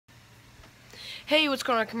Hey, what's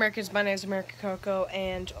going on, Americans? My name is America Coco,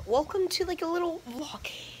 and welcome to like a little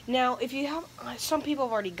vlog. Now, if you have, some people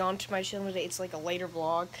have already gone to my channel today. It's like a later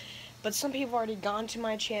vlog, but some people have already gone to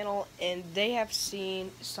my channel and they have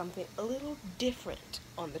seen something a little different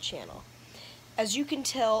on the channel. As you can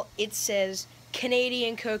tell, it says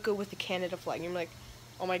Canadian Coco with the Canada flag. And you're like,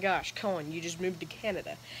 oh my gosh, Cohen, you just moved to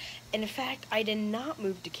Canada. And in fact, I did not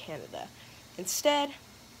move to Canada. Instead,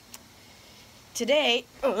 today,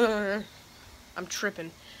 I'm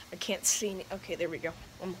tripping. I can't see any. Okay, there we go.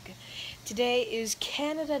 I'm okay. Today is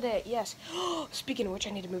Canada Day. Yes. Speaking of which,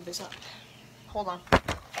 I need to move this up. Hold on.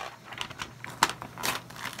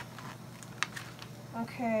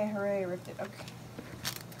 Okay, hooray, ripped it. Okay.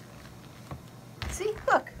 See?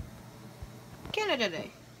 Look. Canada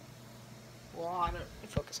Day. Well, I don't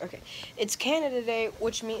focus. Okay. It's Canada Day,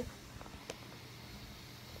 which means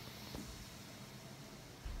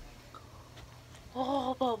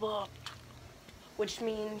which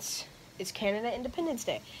means it's Canada Independence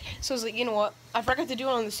Day. So I was like, you know what? I forgot to do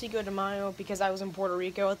it on the Cinco de Mayo because I was in Puerto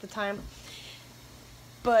Rico at the time.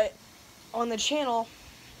 But on the channel,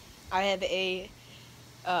 I have a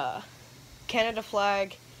Canada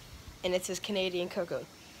flag, and it says Canadian Coco.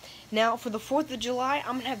 Now, for the 4th of July,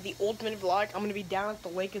 I'm going to have the ultimate vlog. I'm going to be down at the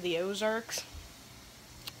Lake of the Ozarks.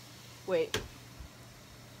 Wait.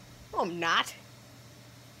 No, I'm not.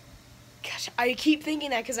 Gosh, I keep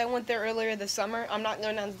thinking that because I went there earlier this summer. I'm not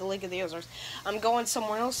going down to the Lake of the Ozarks. I'm going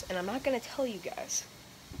somewhere else, and I'm not going to tell you guys.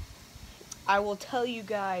 I will tell you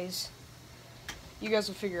guys. You guys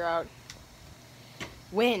will figure out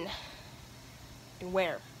when and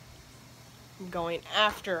where I'm going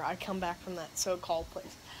after I come back from that so-called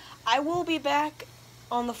place. I will be back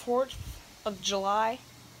on the 4th of July.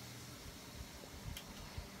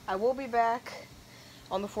 I will be back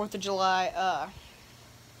on the 4th of July.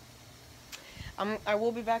 I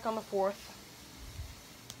will be back on the 4th,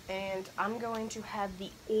 and I'm going to have the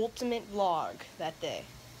ultimate vlog that day.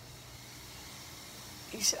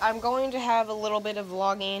 I'm going to have a little bit of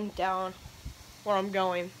vlogging down where I'm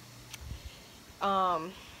going.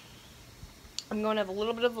 I'm going to have a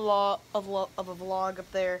little bit of a vlog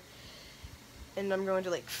up there, and I'm going to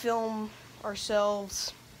like film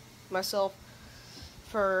myself,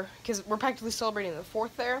 because we're practically celebrating the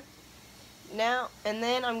 4th there. Now, and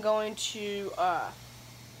then I'm going to,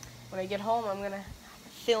 when I get home, I'm going to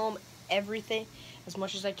film everything as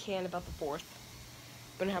much as I can about the 4th.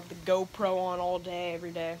 I'm going to have the GoPro on all day,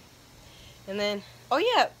 every day. And then, oh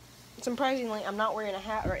yeah, surprisingly, I'm not wearing a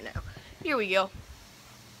hat right now. Here we go.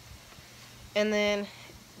 And then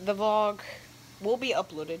the vlog will be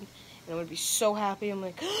uploaded, and I'm going to be so happy. I'm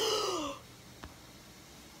like,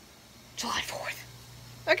 July 4th.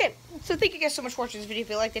 Okay, so thank you guys so much for watching this video. If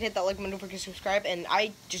you liked it, hit that like button, don't forget to subscribe, and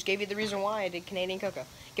I just gave you the reason why I did Canadian Coco.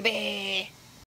 Goodbye!